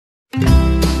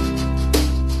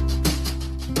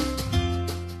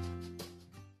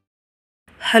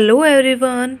Hello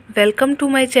everyone, welcome to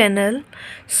my channel.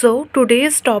 So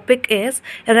today's topic is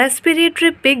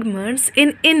respiratory pigments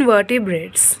in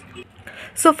invertebrates.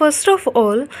 So first of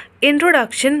all,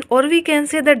 introduction, or we can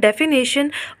say the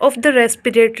definition of the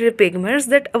respiratory pigments,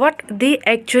 that what they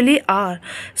actually are.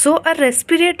 So a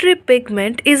respiratory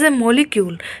pigment is a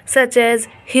molecule such as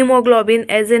hemoglobin,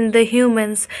 as in the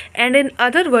humans and in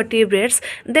other vertebrates,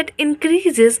 that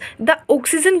increases the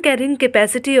oxygen carrying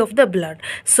capacity of the blood.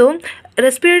 So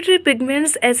respiratory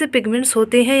pigments ऐसे pigments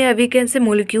होते हैं या we can say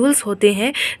molecules होते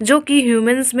हैं जो कि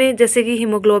humans में, जैसे कि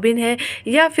हीमोग्लोबिन है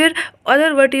या फिर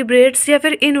अदर वर्टिब्रेट्स या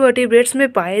फिर इनवर्टिब्रेट्स में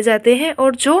पाए जाते हैं,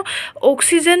 और जो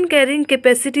ऑक्सीजन कैरिंग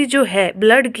कैपेसिटी जो है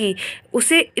ब्लड की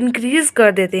उसे इंक्रीज़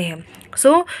कर देते हैं.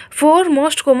 सो 4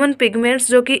 मोस्ट कॉमन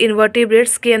पिगमेंट्स जो कि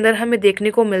इनवर्टिब्रेट्स के अंदर हमें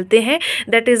देखने को मिलते हैं,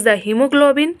 that is the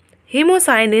haemoglobin,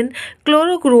 haemocyanin,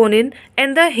 क्लोरोक्रोनिन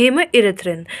and the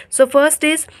hemerythrin. So first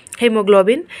is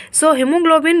haemoglobin. So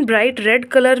haemoglobin bright red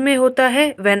colour में होता है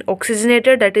when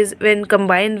oxygenated, that is when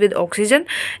combined with oxygen,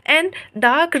 and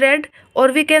dark red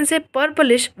और we can say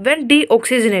purplish when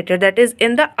deoxygenated, that is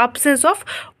in the absence of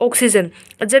oxygen,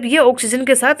 जब ये oxygen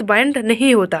के साथ bind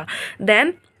नहीं होता.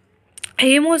 Then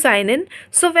hemocyanin,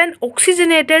 so when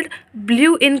oxygenated,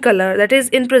 blue in color, that is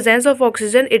in presence of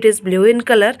oxygen it is blue in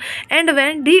color, and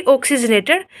when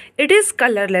deoxygenated it is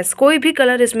colorless, कोई भी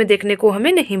colour इसमें देखने को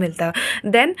हमें नहीं मिलता.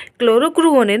 Then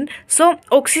chlorocruonin, so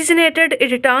oxygenated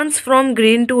it turns from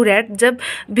green to red, जब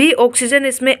भी ऑक्सीजन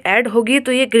इसमें ऐड होगी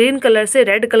तो ये ग्रीन कलर से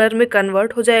रेड कलर में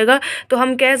कन्वर्ट हो जाएगा, तो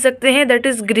हम कह सकते हैं दैट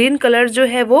इज़ ग्रीन कलर जो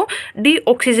है वो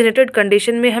डीऑक्सीजनेटेड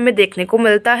कंडीशन में हमें देखने को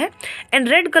मिलता है, एंड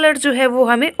रेड कलर जो है वो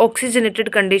हमें ऑक्सीजनेटेड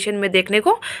कंडीशन में देखने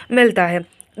को मिलता है.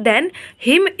 Then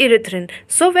hemerythrin,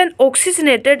 so when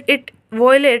oxygenated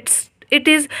it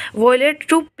is violet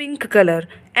to pink color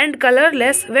and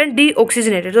colorless when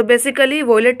deoxygenated. तो basically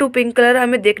violet to pink color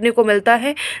हमें देखने को मिलता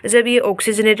है जब ये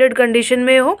ऑक्सीजनेटेड कंडीशन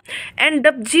में हो, एंड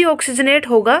जब डीऑक्सीजनेट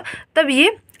होगा तब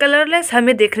ये कलरलेस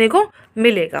हमें देखने को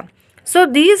मिलेगा. So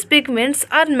these pigments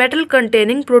are metal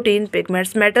containing protein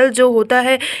pigments. Metal जो होता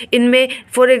है इनमें,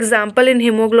 for example in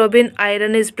haemoglobin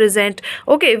iron is present,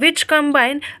 okay, which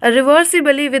combine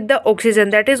reversibly with the oxygen,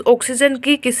 that is oxygen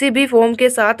की किसी भी फॉर्म के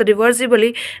साथ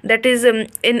reversibly, that is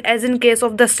in as in case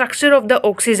of the structure of the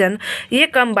oxygen, ये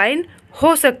combine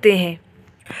हो सकते हैं.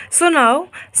 So now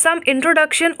some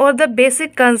introduction or the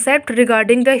basic concept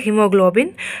regarding the hemoglobin.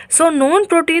 So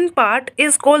non-protein part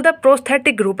is called the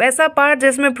prosthetic group. ऐसा part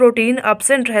जिसमें protein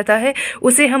absent रहता है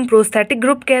उसे हम prosthetic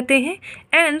group कहते हैं.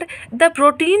 And the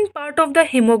protein part of the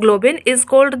hemoglobin is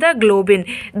called the globin.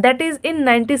 That is in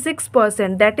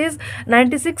 96%. That is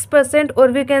 96%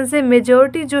 और we can say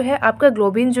majority जो है आपका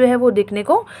globin जो है वो देखने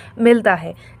को मिलता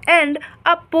है. And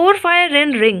a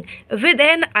porphyrin ring with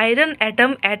an iron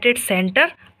atom at its center.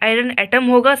 Iron atom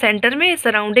होगा सेंटर में,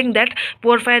 सराउंडिंग दैट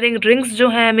पोरफायरिंग रिंग्स जो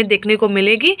है हमें देखने को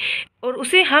मिलेगी, और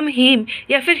उसे हम हीम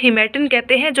या फिर हीमेटिन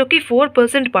कहते हैं, जो कि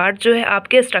 4% पार्ट जो है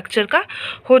आपके स्ट्रक्चर का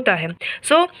होता है.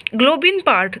 सो ग्लोबिन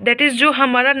पार्ट, दैट इज़ जो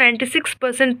हमारा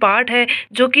 96% पार्ट है,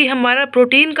 जो कि हमारा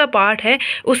प्रोटीन का पार्ट है,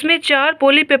 उसमें 4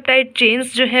 पॉलीपेप्टाइड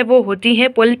चेन्स जो है वो होती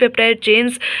हैं. पॉलीपेप्टाइड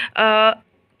चेन्स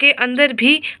के अंदर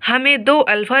भी हमें 2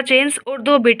 अल्फ़ा चेन्स और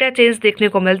 2 बीटा चेन्स देखने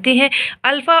को मिलती हैं.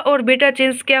 अल्फ़ा और बीटा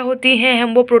चेन्स क्या होती हैं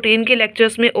हम वो प्रोटीन के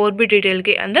लेक्चर्स में और भी डिटेल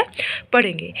के अंदर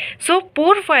पढ़ेंगे. सो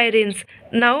पोरफायरिन्स,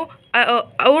 नाउ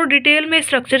और डिटेल में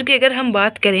स्ट्रक्चर की अगर हम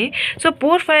बात करें, सो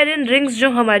पोरफायरिन रिंग्स जो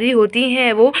हमारी होती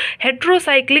हैं वो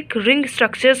हेट्रोसाइक्लिक रिंग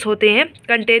स्ट्रक्चर्स होते हैं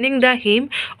कंटेनिंग द हीम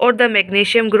और the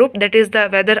magnesium group, that is the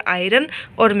weather iron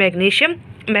और magnesium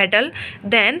metal.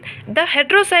 Then the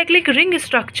heterocyclic ring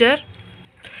structure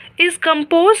is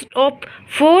composed of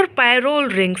 4 pyrrole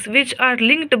rings which are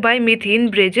linked by methane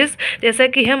bridges. जैसा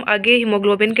कि हम आगे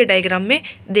haemoglobin के diagram में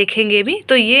देखेंगे भी,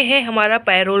 तो ये है हमारा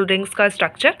पायरोल रिंग्स का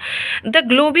structure. The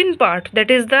globin part,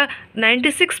 that is the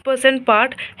 96%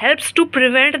 part, helps to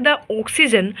prevent the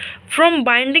oxygen from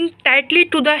binding tightly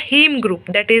to the haem group,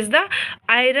 that is the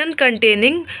iron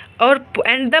containing और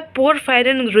and the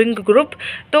porphyrin ring group.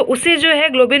 तो उसे जो है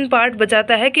globin part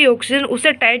बचाता है कि oxygen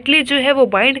उसे tightly जो है वो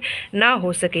बाइंड ना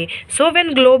हो सके. So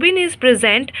when globin is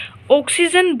present,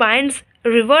 oxygen binds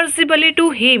reversibly to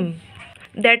haem,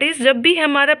 that is जब भी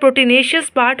हमारा प्रोटीनेशियस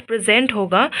पार्ट प्रेजेंट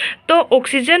होगा तो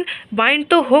ऑक्सीजन बाइंड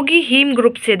तो होगी हीम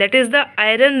ग्रुप से, that is the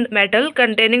iron metal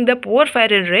containing the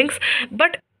porphyrin rings,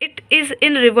 but it is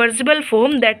in reversible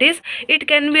form, that is it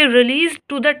can be released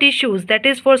to the tissues, that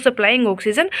is for supplying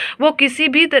oxygen. वो किसी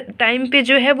भी time पे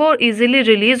जो है वो easily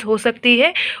release हो सकती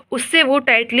है, उससे वो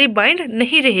टाइटली बाइंड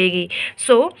नहीं रहेगी.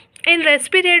 सो In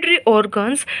respiratory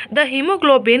organs, the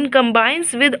hemoglobin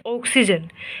combines with oxygen,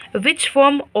 which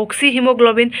form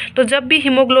oxyhemoglobin. तो जब भी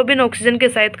hemoglobin ऑक्सीजन के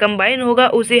साथ कंबाइन होगा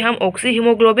उसे हम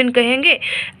oxyhemoglobin कहेंगे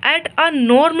at a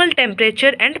normal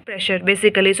temperature and pressure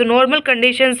basically. So normal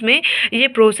conditions में ये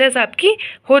प्रोसेस आपकी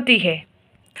होती है.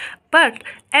 But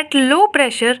at low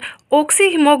pressure,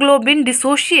 oxyhemoglobin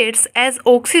dissociates as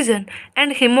oxygen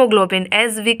and hemoglobin,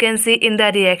 as we can see in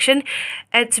the reaction.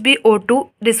 HbO2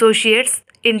 dissociates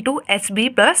into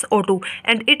Hb plus O2,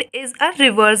 and it is a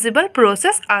reversible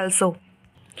process also.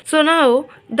 So now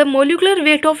the molecular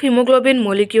weight of hemoglobin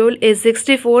molecule is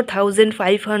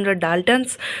 64,500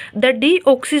 daltons. The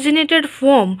deoxygenated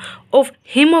form of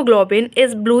hemoglobin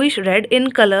is bluish red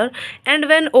in color, and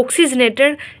when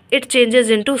oxygenated it changes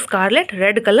into scarlet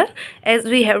red color, as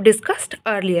we have discussed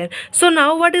earlier. So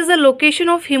now what is the location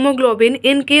of hemoglobin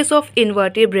in case of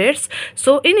invertebrates?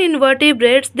 So in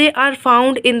invertebrates they are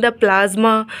found in the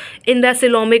plasma, in the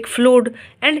coelomic fluid,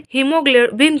 and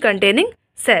hemoglobin containing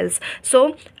cells.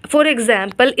 So for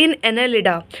example, in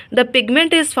Annelida the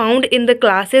pigment is found in the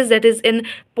classes, that is in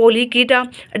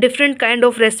Polychaeta. Different kind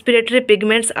of respiratory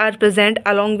pigments are present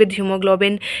along with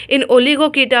hemoglobin. In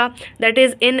Oligochaeta, that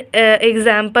is in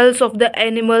examples of the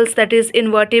animals, that is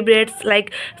invertebrates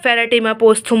like Pheretima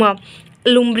posthuma,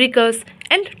 Lumbricus,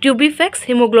 and Tubifax,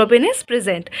 hemoglobin is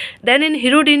present. Then in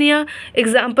Hirudinea,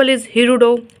 example is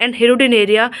Hirudo and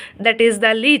Hirudinaria, that is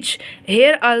the leech.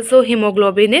 Here also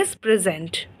hemoglobin is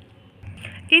present.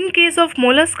 In case of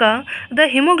mollusca, the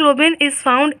hemoglobin is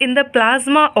found in the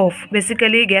plasma of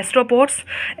basically gastropods.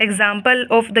 Example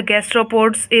of the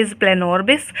gastropods is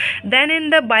Planorbis. Then in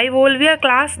the bivalvia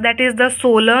class, that is the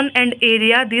Solan and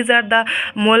Area, these are the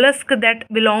mollusk that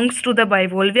belongs to the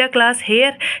bivalvia class.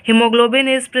 Here hemoglobin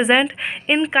is present.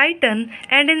 In chiton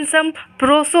and in some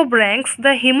prosobranchs,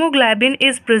 the hemoglobin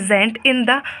is present in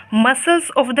the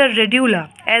muscles of the radula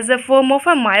as a form of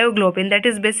a myoglobin. That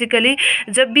is basically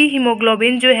जब भी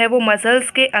hemoglobin जो है वो muscles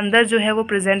के अंदर जो है वो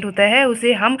प्रेजेंट होता है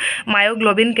उसे हम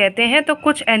मायोग्लोबिन कहते हैं. तो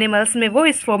कुछ एनिमल्स में वो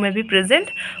इस फॉर्म में भी प्रेजेंट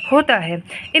होता है.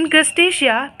 इन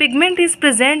crustacea pigment is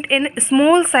present in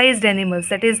small sized animals,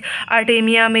 that is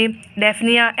Artemia में,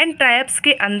 डेफनिया एंड ट्राइब्स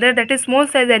के अंदर, that is small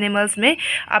size animals में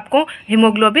आपको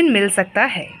हीमोग्लोबिन मिल सकता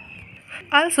है.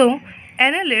 Also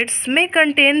annelids may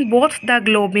contain both the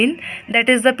globin,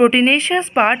 that is the proteinaceous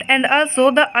part, and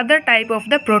also the other type of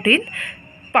the protein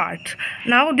part.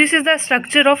 Now this is the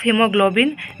structure of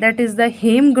hemoglobin, that is the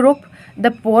heme group, the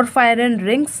porphyrin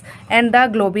rings, and the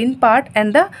globin part,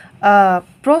 and the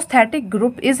prosthetic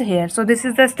group is here. So this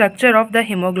is the structure of the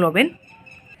hemoglobin.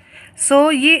 सो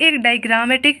ये एक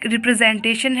diagrammatic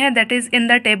representation है, that is in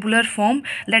the tabular form,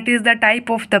 that is the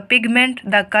type of the pigment,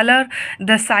 the colour,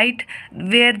 the site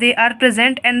where they are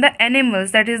present, and the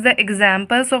animals, that is the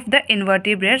examples of the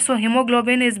invertebrates. So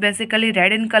hemoglobin is basically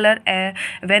red in color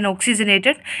when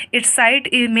oxygenated. Its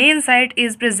main site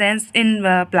is present in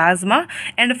plasma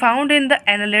and found in the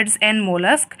annelids and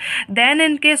mollusk. Then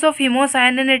in case of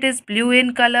hemocyanin, it is blue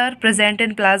in color, present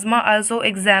in plasma. Also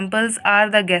examples are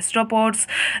the gastropods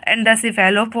and the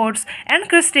cephalopods and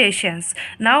crustaceans.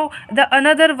 Now the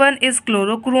another one is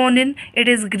chlorocruonin. It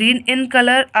is green in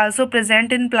color, also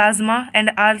present in plasma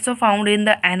and also found in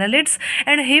the annelids.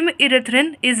 And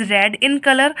Haemerythrin is red in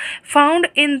color, found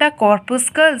in the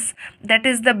corpuscles, that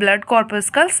is the blood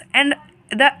corpuscles, and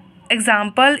the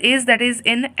example is, that is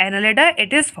in Annelida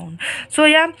it is found. So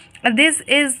yeah, this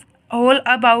is all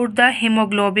about the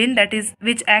hemoglobin, that is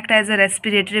which act as a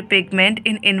respiratory pigment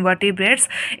in invertebrates.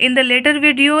 In the later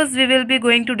videos we will be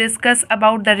going to discuss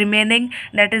about the remaining,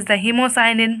 that is the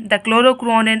hemocyanin, the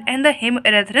chlorocruonin, and the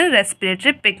Haemerythrin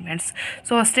respiratory pigments.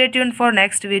 So stay tuned for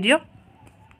next video.